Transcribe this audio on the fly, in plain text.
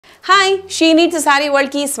Hi she needs sorry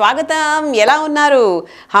వరల్డ్కి స్వాగతం. ఎలా ఉన్నారు?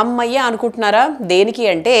 అమ్మయ్య అనుకుంటున్నారా? దేనికి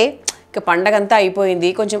అంటే ఇక పండగంతా అయిపోయింది,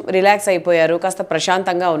 కొంచెం రిలాక్స్ అయిపోయారు, కాస్త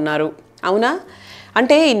ప్రశాంతంగా ఉన్నారు. అవునా?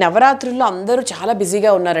 అంటే ఈ నవరాత్రుల్లో అందరూ చాలా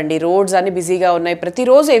బిజీగా ఉన్నారండి. రోడ్స్ అన్నీ బిజీగా ఉన్నాయి.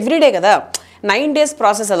 ప్రతిరోజు ఎవ్రీడే కదా, 9 days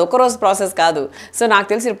ప్రాసెస్, అది ఒకరోజు ప్రాసెస్ కాదు. సో నాకు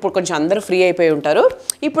తెలిసి ఇప్పుడు కొంచెం అందరూ ఫ్రీ అయిపోయి ఉంటారు.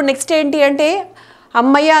 ఇప్పుడు నెక్స్ట్ ఏంటి అంటే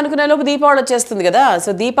అమ్మయ్య అనుకునే లోపు దీపావళి వచ్చేస్తుంది కదా. సో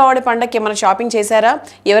దీపావళి పండగకి ఏమైనా షాపింగ్ చేశారా?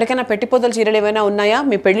 ఎవరికైనా పెట్టిపోతల చీరలు ఏమైనా ఉన్నాయా?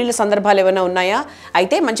 మీ పెళ్ళిళ్ళ సందర్భాలు ఏమైనా ఉన్నాయా?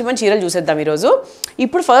 అయితే మంచి మంచి చీరలు చూసేద్దాం ఈరోజు.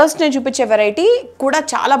 ఇప్పుడు ఫస్ట్ నేను చూపించే వెరైటీ కూడా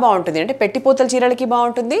చాలా బాగుంటుంది. అంటే పెట్టిపోతల చీరలకి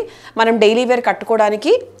బాగుంటుంది, మనం డైలీ వేర్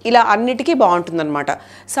కట్టుకోవడానికి ఇలా అన్నిటికీ బాగుంటుంది అనమాట.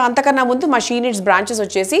 సో అంతకన్నా ముందు మా షీ నీడ్స్ బ్రాంచెస్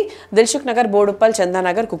వచ్చేసి దిల్సుఖ్నగర్, బోడుప్పల్,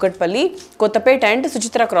 చందానగర్, కుకట్పల్లి, కొత్తపేట్ అండ్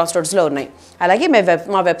సుచిత్ర క్రాస్ రోడ్స్లో ఉన్నాయి. అలాగే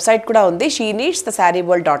మా వెబ్సైట్ కూడా ఉంది,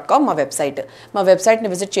 sheeneedsthesareeworld.com మా వెబ్సైట్. మా వెబ్సైట్ని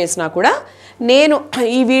విజిట్ చేసినా కూడా నేను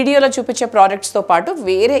ఈ వీడియోలో చూపించే ప్రోడక్ట్స్తో పాటు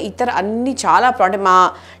వేరే ఇతర అన్ని చాలా అంటే మా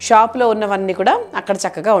షాప్లో ఉన్నవన్నీ కూడా అక్కడ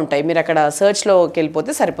చక్కగా ఉంటాయి. మీరు అక్కడ సర్చ్లోకి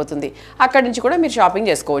వెళ్ళిపోతే సరిపోతుంది. అక్కడి నుంచి కూడా మీరు షాపింగ్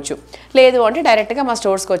చేసుకోవచ్చు. లేదు అంటే డైరెక్ట్గా మా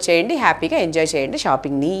స్టోర్స్కి వచ్చేయండి, హ్యాపీగా ఎంజాయ్ చేయండి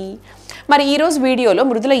షాపింగ్ని. మరి ఈరోజు వీడియోలో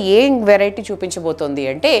మృదుల ఏం వెరైటీ చూపించబోతోంది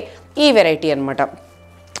అంటే ఈ వెరైటీ అనమాట.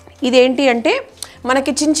 ఇదేంటి అంటే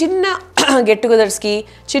మనకి చిన్న చిన్న గెట్ టుగెదర్స్కి,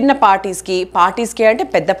 చిన్న పార్టీస్కి అంటే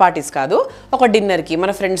పెద్ద పార్టీస్ కాదు, ఒక డిన్నర్కి,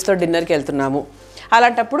 మన ఫ్రెండ్స్తో డిన్నర్కి వెళ్తున్నాము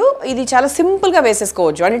అలాంటప్పుడు ఇది చాలా సింపుల్గా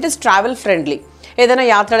వేసేసుకోవచ్చు. And it is travel friendly. ఏదైనా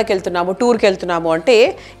యాత్రలకు వెళ్తున్నాము, టూర్కి వెళ్తున్నాము అంటే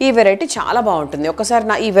ఈ వెరైటీ చాలా బాగుంటుంది.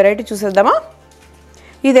 ఒకసారి ఈ వెరైటీ చూసేద్దామా?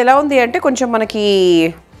 ఇది ఎలా ఉంది అంటే కొంచెం మనకి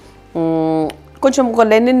కొంచెం ఒక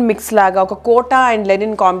లెనిన్ మిక్స్ లాగా, ఒక కోటా అండ్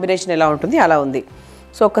లెనిన్ కాంబినేషన్ ఎలా ఉంటుంది అలా ఉంది.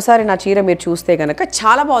 సో ఒక్కసారి నా చీర మీరు చూస్తే కనుక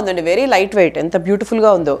చాలా బాగుందండి, వెరీ లైట్ వెయిట్, ఎంత బ్యూటిఫుల్గా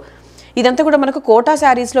ఉందో. ఇదంతా కూడా మనకు కోటా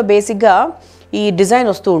శారీస్లో బేసిక్గా ఈ డిజైన్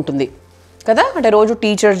వస్తూ ఉంటుంది కదా. అంటే రోజు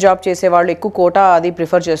టీచర్ జాబ్ చేసేవాళ్ళు ఎక్కువ కోటా అది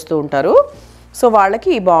ప్రిఫర్ చేస్తూ ఉంటారు. సో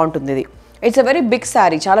వాళ్ళకి బాగుంటుంది ఇది. It's a very big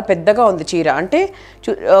sari, చాలా పెద్దగా ఉంది చీర. అంటే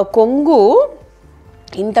కొంగు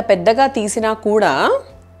ఇంత పెద్దగా తీసినా కూడా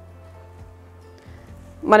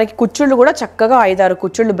మనకి కుచ్చుళ్ళు కూడా చక్కగా 5-6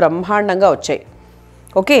 కుచ్చుళ్ళు బ్రహ్మాండంగా వచ్చాయి.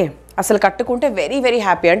 ఓకే, అసలు కట్టుకుంటే వెరీ వెరీ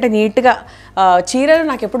హ్యాపీ. అంటే నీట్గా చీరలు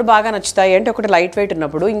నాకు ఎప్పుడు బాగా నచ్చుతాయి అంటే ఒకటి లైట్ వెయిట్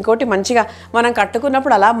ఉన్నప్పుడు, ఇంకోటి మంచిగా మనం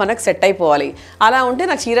కట్టుకున్నప్పుడు అలా మనకు సెట్ అయిపోవాలి. అలా ఉంటే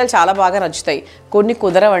నాకు చీరలు చాలా బాగా నచ్చుతాయి. కొన్ని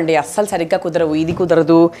కుదరవండి, అస్సలు సరిగ్గా కుదరవు. ఇది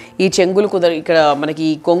కుదరదు, ఈ చెంగులు కుదరదు, ఇక్కడ మనకి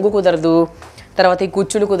ఈ కొంగు కుదరదు, తర్వాత ఈ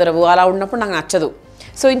కుచ్చులు కుదరవు. అలా ఉన్నప్పుడు నాకు నచ్చదు.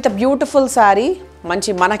 సో ఇంత బ్యూటిఫుల్ శారీ,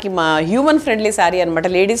 మంచి మనకి హ్యూమన్ ఫ్రెండ్లీ శారీ అనమాట,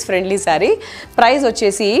 లేడీస్ ఫ్రెండ్లీ శారీ. ప్రైస్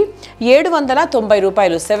వచ్చేసి 790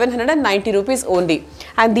 రూపాయలు, 790 రూపీస్ ఓన్లీ.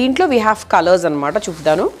 అండ్ దీంట్లో వీ హ్యావ్ కలర్స్ అనమాట,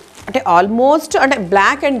 చూపుతాను. అంటే ఆల్మోస్ట్ అంటే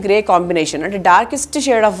బ్లాక్ అండ్ గ్రే కాంబినేషన్, అంటే డార్కెస్ట్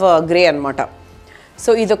షేడ్ ఆఫ్ గ్రే అనమాట. సో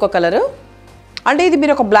ఇదొక కలరు. అంటే ఇది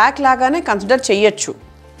మీరు ఒక బ్లాక్ లాగానే కన్సిడర్ చేయొచ్చు.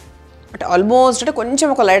 అంటే ఆల్మోస్ట్ అంటే కొంచెం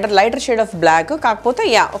ఒక లైటర్ షేడ్ ఆఫ్ బ్లాక్, కాకపోతే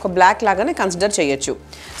ఒక బ్లాక్ లాగానే కన్సిడర్ చేయొచ్చు.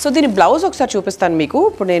 సో దీని బ్లౌజ్ ఒకసారి చూపిస్తాను మీకు.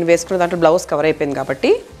 ఇప్పుడు నేను వేసుకున్న దాంట్లో బ్లౌజ్ కవర్ అయిపోయింది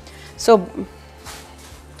కాబట్టి.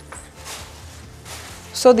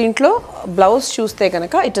 సో దీంట్లో బ్లౌజ్ చూస్తే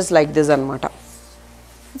కనుక ఇట్ ఈస్ లైక్ దిస్ అనమాట.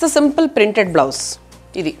 It's a simple printed blouse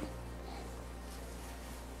ఇది.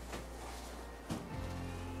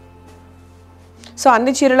 సో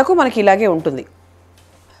అన్ని చీరలకు మనకి ఇలాగే ఉంటుంది,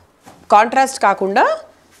 కాంట్రాస్ట్ కాకుండా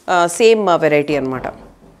సేమ్ వెరైటీ అనమాట.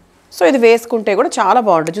 సో ఇది వేసుకుంటే కూడా చాలా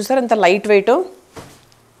బాగుంటుంది. చూసారు ఎంత లైట్ వెయిట్.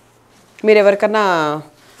 మీరు ఎవరికన్నా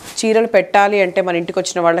చీరలు పెట్టాలి అంటే, మన ఇంటికి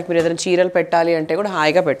వచ్చిన వాళ్ళకి మీరు ఏదైనా చీరలు పెట్టాలి అంటే కూడా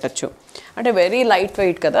హాయిగా పెట్టచ్చు. అంటే వెరీ లైట్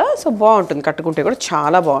వెయిట్ కదా, సో బాగుంటుంది, కట్టుకుంటే కూడా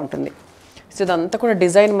చాలా బాగుంటుంది. సో ఇదంతా కూడా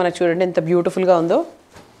డిజైన్ మనకు చూడండి ఎంత బ్యూటిఫుల్గా ఉందో.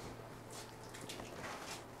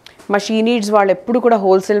 మా షీ నీడ్స్ వాళ్ళు ఎప్పుడు కూడా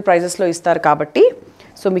హోల్సేల్ ప్రైజెస్లో ఇస్తారు కాబట్టి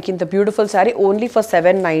సో మీకు ఇంత బ్యూటిఫుల్ శారీ ఓన్లీ ఫర్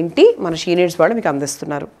 790 మన షీ నీడ్స్ వాళ్ళు మీకు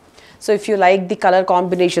అందిస్తున్నారు. So if you like the colour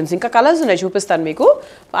combinations, ఇంకా కలర్స్ ఉన్నాయి చూపిస్తాను మీకు.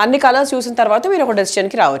 అన్ని కలర్స్ చూసిన తర్వాత మీరు ఒక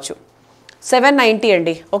డెసిషన్కి రావచ్చు. 790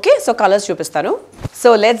 అండి. ఓకే, సో కలర్స్ చూపిస్తాను. So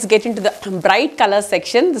let's get in to the bright colour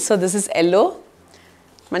section. So this is yellow,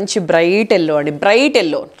 మంచి బ్రైట్ ఎల్లో అండి, బ్రైట్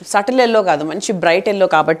ఎల్లో, సటిల్ ఎల్లో కాదు, మంచి బ్రైట్ ఎల్లో.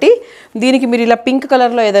 కాబట్టి దీనికి మీరు ఇలా పింక్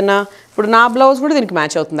కలర్లో ఏదైనా, ఇప్పుడు నా బ్లౌజ్ కూడా దీనికి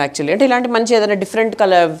మ్యాచ్ అవుతుంది యాక్చువల్లీ. అంటే ఇలాంటి మంచి ఏదైనా డిఫరెంట్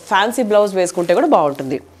కలర్ ఫ్యాన్సీ బ్లౌజ్ వేసుకుంటే కూడా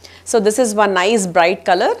బాగుంటుంది. So this is one nice bright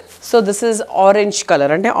colour. So this is orange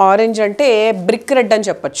colour. అంటే ఆరెంజ్ అంటే బ్రిక్ రెడ్ అని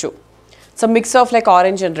చెప్పచ్చు. So mix of like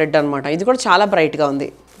orange and red అనమాట. ఇది కూడా చాలా బ్రైట్గా ఉంది.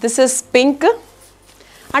 దిస్ ఈజ్ పింక్,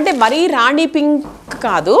 అంటే మరీ రాణి పింక్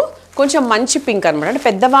కాదు, కొంచెం మంచి పింక్ అనమాట. అంటే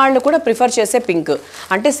పెద్దవాళ్ళు కూడా ప్రిఫర్ చేసే పింక్.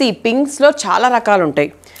 అంటే పింక్స్లో చాలా రకాలు ఉంటాయి.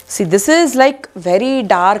 This is like very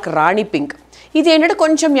dark Rani pink. ఇది ఏంటంటే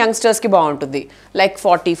కొంచెం యంగ్స్టర్స్కి బాగుంటుంది, లైక్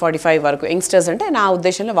 40-45 వరకు. యంగ్స్టర్స్ అంటే నా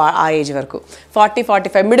ఉద్దేశంలో ఆ ఏజ్ వరకు,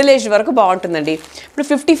 40-45 మిడిల్ ఏజ్ వరకు బాగుంటుందండి. ఇప్పుడు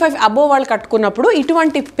 55 అబోవ్ వాళ్ళు కట్టుకున్నప్పుడు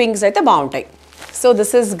ఇటువంటి పింక్స్ అయితే బాగుంటాయి. So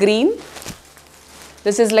this is green,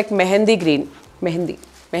 this is like mehndi green, mehndi.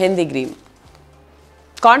 Mehndi green.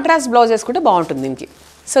 Contrast blouse వేసుకుంటే బాగుంటుంది దీనికి.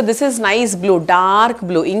 So this is nice blue, dark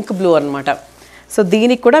blue, ink blue అనమాట. సో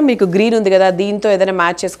దీనికి కూడా మీకు గ్రీన్ ఉంది కదా, దీంతో ఏదైనా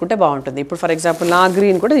మ్యాచ్ చేసుకుంటే బాగుంటుంది. ఇప్పుడు ఫర్ ఎగ్జాంపుల్ నా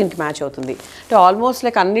గ్రీన్ కూడా దీనికి మ్యాచ్ అవుతుంది. అంటే ఆల్మోస్ట్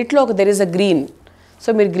లైక్ అన్నిట్లో ఒక there is a green. So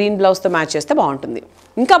మీరు గ్రీన్ బ్లౌజ్తో మ్యాచ్ చేస్తే బాగుంటుంది,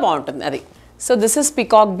 ఇంకా బాగుంటుంది అది. So this is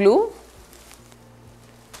peacock blue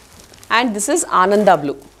and this is ఆనంద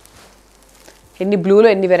బ్లూ. ఎన్ని బ్లూలో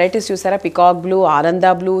ఎన్ని వెరైటీస్ చూసారా? పికాక్ బ్లూ, ఆనంద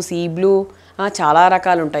బ్లూ, సీ బ్లూ, చాలా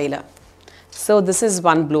రకాలు ఉంటాయి ఇలా. So this is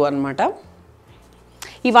one blue అనమాట.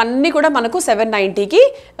 ఇవన్నీ కూడా మనకు 790కి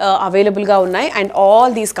అవైలబుల్గా ఉన్నాయి. అండ్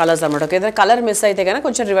ఆల్ దీస్ కలర్స్ అనమాట. ఓకే, ఏదైనా కలర్ మిస్ అయితే కనుక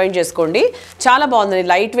కొంచెం రివైండ్ చేసుకోండి. చాలా బాగుందండి,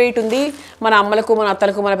 లైట్ వెయిట్ ఉంది. మన అమ్మలకు, మన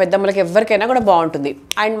అత్తలకు, మన పెద్దమ్మలకి ఎవరికైనా కూడా బాగుంటుంది.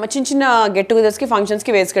 అండ్ చిన్న చిన్న గెట్ టుగెదర్స్కి,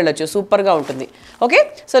 ఫంక్షన్స్కి వేసుకెళ్ళచ్చు, సూపర్గా ఉంటుంది. Okay,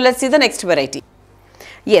 so let's see the next variety.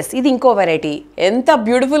 Yes, ఇది ఇంకో వెరైటీ. ఎంత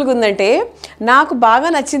బ్యూటిఫుల్గా ఉందంటే నాకు బాగా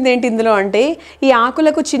నచ్చింది ఏంటి ఇందులో అంటే ఈ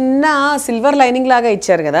ఆకులకు చిన్న సిల్వర్ లైనింగ్ లాగా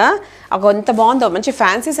ఇచ్చారు కదా, ఎంత బాగుందో. మంచి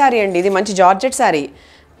ఫ్యాన్సీ శారీ అండి ఇది, మంచి జార్జెట్ శారీ.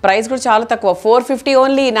 ప్రైస్ కూడా చాలా తక్కువ, 450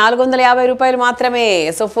 ఓన్లీ, 450 రూపాయలు మాత్రమే.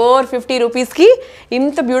 సో 450 రూపీస్కి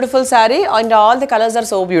ఇంత beautiful sari and all the colours are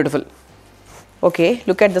so beautiful. Okay,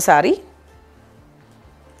 look at the sari.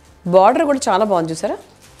 Border కూడా చాలా బాగుంది చూసారా,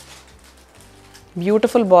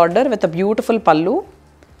 beautiful border with a beautiful పళ్ళు,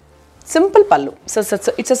 సింపుల్ పళ్ళు. So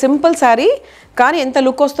it's a simple sari, కానీ ఎంత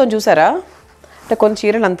లుక్ వస్తుందో చూసారా. అంటే కొన్ని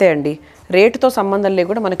చీరలు అంతే అండి, రేటుతో సంబంధం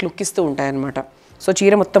లేకుండా మనకి లుక్ ఇస్తూ ఉంటాయన్నమాట. సో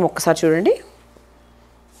చీర మొత్తం ఒక్కసారి చూడండి.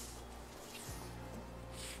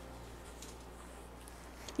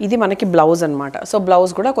 ఇది మనకి బ్లౌజ్ అనమాట. సో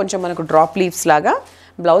బ్లౌజ్ కూడా కొంచెం మనకు డ్రాప్ లీవ్స్ లాగా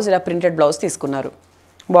బ్లౌజ్, ఇలా ప్రింటెడ్ బ్లౌజ్ తీసుకున్నారు.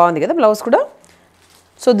 బాగుంది కదా బ్లౌజ్ కూడా.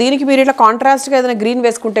 సో దీనికి మీరు ఇట్లా కాంట్రాస్ట్గా ఏదైనా గ్రీన్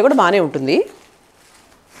వేసుకుంటే కూడా బాగానే ఉంటుంది.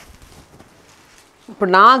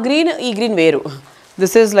 ఇప్పుడు నా గ్రీన్, ఈ గ్రీన్ వేరు.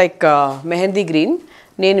 This is like mehndi green,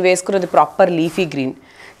 నేను వేసుకున్నది ప్రాపర్ లీఫీ గ్రీన్.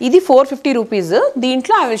 ఇది 450 రూపీస్.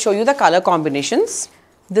 దీంట్లో I will show you the colour combinations.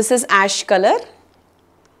 This is ash colour.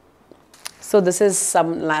 So this is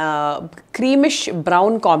some creamish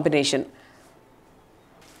brown combination.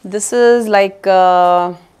 This is like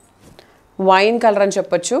wine colour అని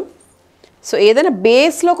చెప్పొచ్చు. So ఏదైనా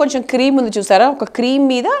బేస్లో కొంచెం cream ఉంది చూసారా, ఒక క్రీమ్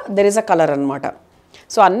మీద దెర్ ఇస్ అ కలర్ అనమాట.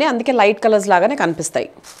 సో అన్నీ అందుకే లైట్ కలర్స్ లాగానే కనిపిస్తాయి.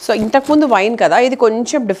 సో ఇంతకుముందు వైన్ కదా, ఇది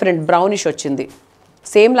కొంచెం డిఫరెంట్, బ్రౌనిష్ వచ్చింది.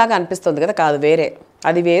 సేమ్ లాగా అనిపిస్తుంది కదా, కాదు వేరే,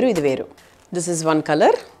 అది వేరు ఇది వేరు. This is one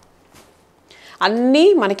colour. అన్నీ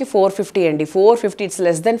మనకి 450 అండి, 450. It's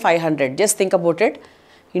less than 500. Just think about it.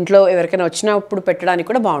 ఇంట్లో ఎవరికైనా వచ్చినప్పుడు పెట్టడానికి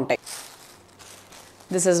కూడా బాగుంటాయి.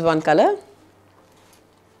 This is one colour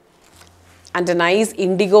and nice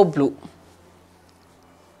IndiGo blue,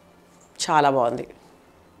 చాలా బాగుంది,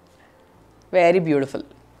 very beautiful.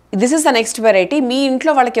 This is the next variety. మీ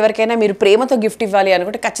ఇంట్లో వాళ్ళకి ఎవరికైనా మీరు ప్రేమతో గిఫ్ట్ ఇవ్వాలి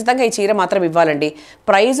అనుకుంటే ఖచ్చితంగా ఈ చీర మాత్రం ఇవ్వాలండి.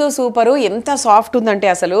 ప్రైజు సూపరు, ఎంత సాఫ్ట్ ఉందంటే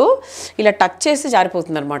అసలు ఇలా టచ్ చేస్తే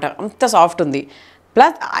జారిపోతుంది అనమాట, అంత సాఫ్ట్ ఉంది.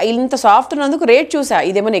 ప్లస్ ఇంత సాఫ్ట్ ఉన్నందుకు రేట్ చూసా,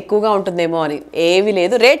 ఇదేమైనా ఎక్కువగా ఉంటుందేమో అని. ఏమీ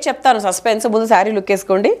లేదు, రేట్ చెప్తాను, సస్పెన్స్. ముందు శారీ లుక్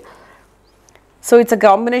వేసుకోండి. So it's a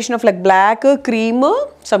combination of like black, cream,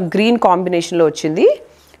 some green కాంబినేషన్లో వచ్చింది.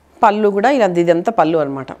 పళ్ళు కూడా ఇలా, ఇదంతా పళ్ళు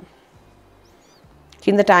అనమాట.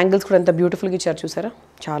 కింద ట్యాంగిల్స్ కూడా ఎంత బ్యూటిఫుల్గా ఇచ్చారు చూసారా,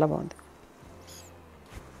 చాలా బాగుంది.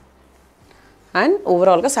 అండ్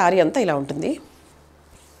ఓవరాల్గా శారీ అంతా ఇలా ఉంటుంది.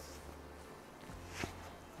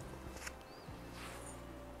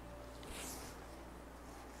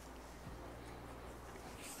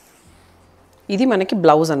 ఇది మనకి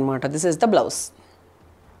బ్లౌజ్ అనమాట. This is the blouse,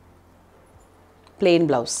 plain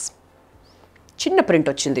blouse, చిన్న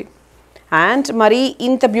ప్రింట్ వచ్చింది. అండ్ మరి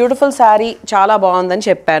ఇంత బ్యూటిఫుల్ శారీ చాలా బాగుందని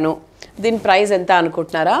చెప్పాను. దీని ప్రైస్ ఎంత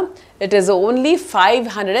అనుకుంటున్నారా? ఇట్ ఈస్ ఓన్లీ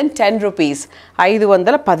 510 రూపీస్,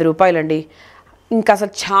 510 రూపాయలండి. ఇంకా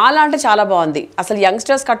అసలు చాలా అంటే చాలా బాగుంది. అసలు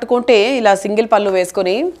యంగ్స్టర్స్ కట్టుకుంటే ఇలా సింగిల్ పళ్ళు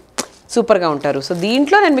వేసుకొని సూపర్గా ఉంటారు. సో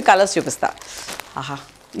దీంట్లో నేను మీకు కలర్స్ చూపిస్తా. ఆహా,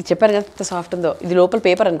 ఇది చెప్పాను కదా ఎంత సాఫ్ట్ ఉందో. ఇది లోపల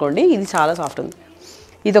పేపర్ అనుకోండి, ఇది చాలా సాఫ్ట్ ఉంది.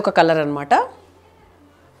 ఇది ఒక కలర్ అనమాట.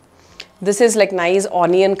 This is like nice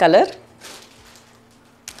onion colour.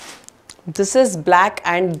 This is black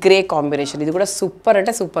and grey combination. ఇది కూడా సూపర్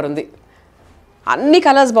అంటే సూపర్ ఉంది. అన్ని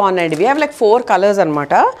కలర్స్ బాగున్నాయండి. వీ హ్యావ్ లైక్ 4 కలర్స్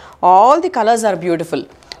అనమాట. All the colours are beautiful.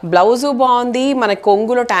 Blouse బాగుంది, మన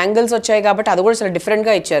కొంగులో ట్యాంగిల్స్ వచ్చాయి కాబట్టి అది కూడా చాలా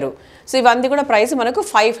డిఫరెంట్గా ఇచ్చారు. సో ఇవన్నీ కూడా ప్రైస్ మనకు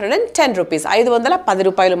 510 రూపీస్, 510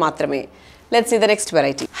 రూపాయలు మాత్రమే. Let's see the next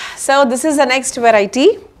variety. So this is the next variety.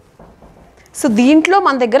 So దీంట్లో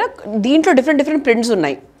మన దగ్గర డిఫరెంట్ ప్రింట్స్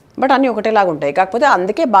ఉన్నాయి, బట్ అన్నీ ఒకటేలాగా ఉంటాయి. కాకపోతే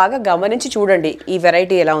అందుకే బాగా గమనించి చూడండి ఈ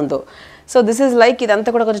వెరైటీ ఎలా ఉందో. సో దిస్ ఈజ్ లైక్ ఇదంతా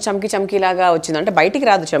కూడా కొంచెం చమ్కీ లాగా వచ్చింది. అంటే బయటికి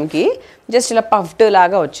రాదు చమ్కీ, జస్ట్ ఇలా పఫ్డ్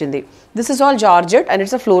లాగా వచ్చింది. This is all georgette and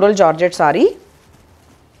it's a floral georgette sorry.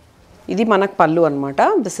 ఇది మనకు పళ్ళు అనమాట.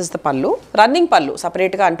 దిస్ ఇస్ ద పళ్ళు, రన్నింగ్ పళ్ళు,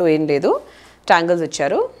 సపరేట్గా అంటూ ఏం లేదు, ట్యాంగిల్స్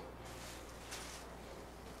ఇచ్చారు.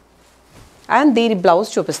 అండ్ దీని బ్లౌజ్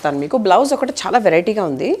చూపిస్తాను మీకు. బ్లౌజ్ ఒకటి చాలా వెరైటీగా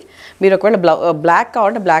ఉంది. మీరు ఒకవేళ బ్లాక్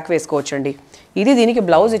కావాలంటే బ్లాక్ వేసుకోవచ్చండి. ఇది దీనికి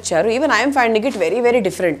బ్లౌజ్ ఇచ్చారు. Even I'm finding it very very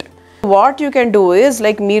different. What you can do is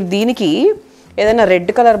like మీరు దీనికి ఏదైనా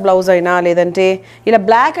రెడ్ కలర్ బ్లౌజ్ అయినా లేదంటే ఇలా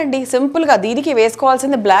బ్లాక్ అండి సింపుల్గా దీనికి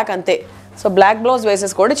వేసుకోవాల్సింది బ్లాక్ అంతే. సో బ్లాక్ బ్లౌజ్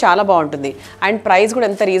వేసేసుకోండి, చాలా బాగుంటుంది. అండ్ ప్రైస్ కూడా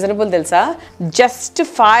ఎంత రీజనబుల్ తెలుసా, జస్ట్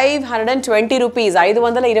 520 రూపీస్,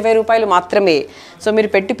 520 రూపాయలు మాత్రమే. సో మీరు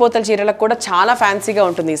పెట్టిపోతల చీరలకు కూడా చాలా ఫ్యాన్సీగా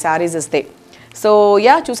ఉంటుంది శారీస్ ఇస్తే. సో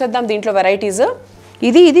యా చూసేద్దాం దీంట్లో వెరైటీస్.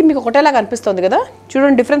 ఇది మీకు ఒకటేలాగా అనిపిస్తుంది కదా,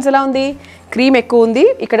 చూడండి డిఫరెన్స్ ఎలా ఉంది. క్రీమ్ ఎక్కువ ఉంది,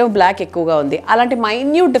 ఇక్కడ బ్లాక్ ఎక్కువగా ఉంది. అలాంటి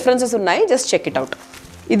మైన్యూట్ డిఫరెన్సెస్ ఉన్నాయి, జస్ట్ చెక్ ఇట్ అవుట్.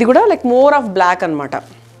 ఇది కూడా లైక్ మోర్ ఆఫ్ బ్లాక్ అనమాట.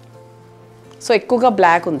 సో ఎక్కువగా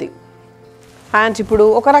బ్లాక్ ఉంది. అండ్ ఇప్పుడు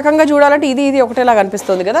ఒక రకంగా చూడాలంటే ఇది ఒకటేలాగా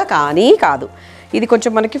అనిపిస్తుంది కదా, కానీ కాదు. ఇది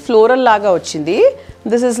కొంచెం మనకి ఫ్లోరల్ లాగా వచ్చింది.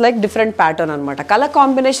 This is like different pattern అనమాట. కలర్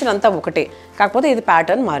కాంబినేషన్ అంతా ఒకటే, కాకపోతే ఇది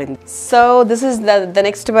ప్యాటర్న్ మారింది. So this is the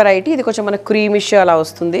next variety. ఇది కొంచెం మనకు క్రీమిష్ అలా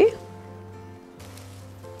వస్తుంది.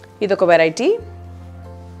 ఇది ఒక variety.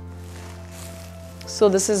 So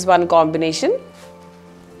this is one combination.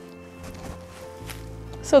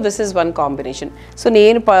 So this is one combination. So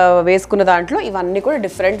నేను వేసుకున్న దాంట్లో ఇవన్నీ కూడా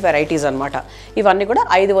డిఫరెంట్ వెరైటీస్ అనమాట. ఇవన్నీ కూడా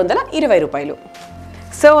 520 రూపాయలు.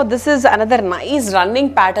 So this is another nice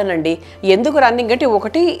running pattern అండి. ఎందుకు రన్నింగ్ అంటే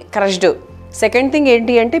ఒకటి క్రష్డ్, సెకండ్ థింగ్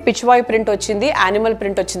ఏంటి అంటే పిచ్వాయ్ ప్రింట్ వచ్చింది, యానిమల్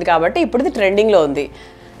ప్రింట్ వచ్చింది కాబట్టి ఇప్పుడు ఇది ట్రెండింగ్లో ఉంది.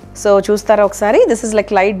 సో చూస్తారా ఒకసారి, this is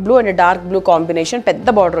like light blue and dark blue combination, పెద్ద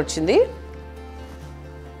బార్డర్ వచ్చింది.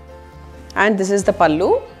 అండ్ దిస్ ఈస్ ద పళ్ళు.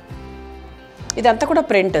 ఇదంతా కూడా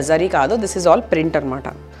ప్రింట్, జరీ కాదు, దిస్ ఈజ్ ఆల్ ప్రింట్ అనమాట.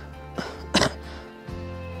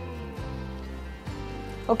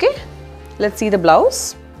 Okay, let's see the blouse.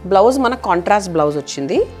 Blouse మన కాంట్రాస్ట్ బ్లౌజ్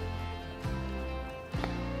వచ్చింది.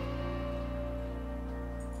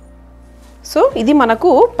 సో ఇది మనకు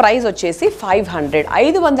ప్రైస్ వచ్చేసి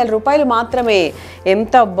 500 రూపాయలు మాత్రమే.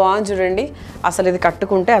 ఎంత బాగుంది చూడండి. అసలు ఇది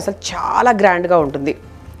కట్టుకుంటే అసలు చాలా గ్రాండ్గా ఉంటుంది,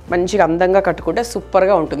 మంచిగా అందంగా కట్టుకుంటే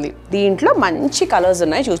సూపర్గా ఉంటుంది. దీంట్లో మంచి కలర్స్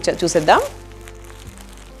ఉన్నాయి, చూసేద్దాం.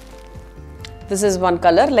 This is one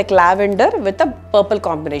colour like lavender with a purple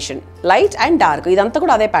combination, light and dark. ఇదంతా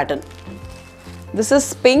కూడా అదే pattern. This is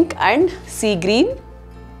pink and sea green.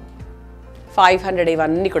 500.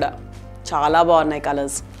 ఇవన్నీ కూడా చాలా బాగున్నాయి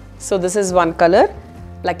colours. So this is one colour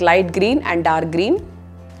like light green and dark green.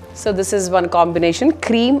 So this is one combination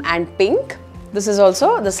cream and pink. This is also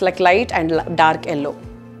this like light and dark yellow.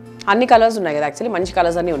 అన్ని colours ఉన్నాయి కదా, actually మంచి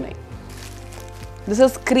colours అన్నీ ఉన్నాయి. This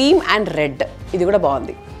is cream and red. ఇది కూడా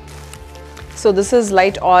బాగుంది. So this is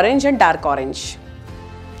light orange and dark orange.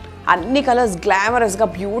 అన్ని కలర్స్ గ్లామరస్గా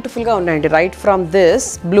బ్యూటిఫుల్గా ఉన్నాయండి. రైట్ ఫ్రమ్ దిస్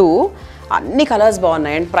బ్లూ అన్ని కలర్స్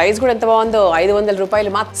బాగున్నాయి. అండ్ ప్రైస్ కూడా ఎంత బాగుందో, 500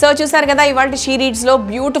 రూపాయలు మాత్రం. సో చూసారు కదా ఇవాళ షీ రీడ్స్లో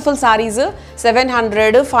బ్యూటిఫుల్ సారీస్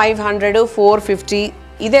 700, 500, 450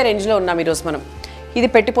 ఇదే రేంజ్లో ఉన్నాం ఈరోజు మనం. ఇది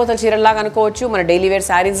పెట్టిపోతల చీరల్లాగా అనుకోవచ్చు, మన డైలీ వేర్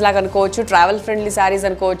శారీస్ లాగా అనుకోవచ్చు, ట్రావెల్ ఫ్రెండ్లీ శారీస్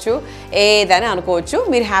అనుకోవచ్చు, ఏదైనా అనుకోవచ్చు.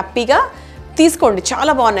 మీరు హ్యాపీగా తీసుకోండి,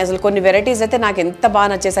 చాలా బాగున్నాయి. అసలు కొన్ని వెరైటీస్ అయితే నాకు ఎంత బాగా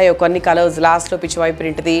నచ్చేసాయో. కొన్ని కలర్స్ లాస్ట్లో పిచ్చివాయి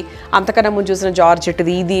ప్రింట్ది, అంతకన్నా ముందు చూసిన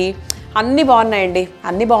జార్జెట్ది, ఇది అన్నీ బాగున్నాయండి.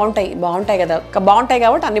 అన్నీ బాగుంటాయి కదా, బాగుంటాయి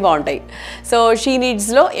కాబట్టి అన్నీ బాగుంటాయి. సో షీ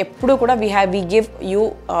నీడ్స్లో ఎప్పుడు కూడా we give you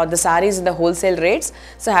the saris in the wholesale rates.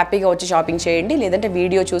 So హ్యాపీగా వచ్చి షాపింగ్ చేయండి. లేదంటే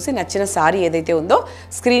వీడియో చూసి నచ్చిన సారీ ఏదైతే ఉందో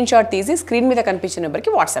స్క్రీన్ షాట్ తీసి స్క్రీన్ మీద కనిపించిన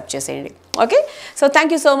నెంబర్కి వాట్సాప్ చేసేయండి. Okay, so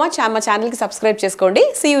thank you so much. మా ఛానల్కి సబ్స్క్రైబ్ చేసుకోండి.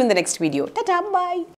 See you in the next video. Tata, bye.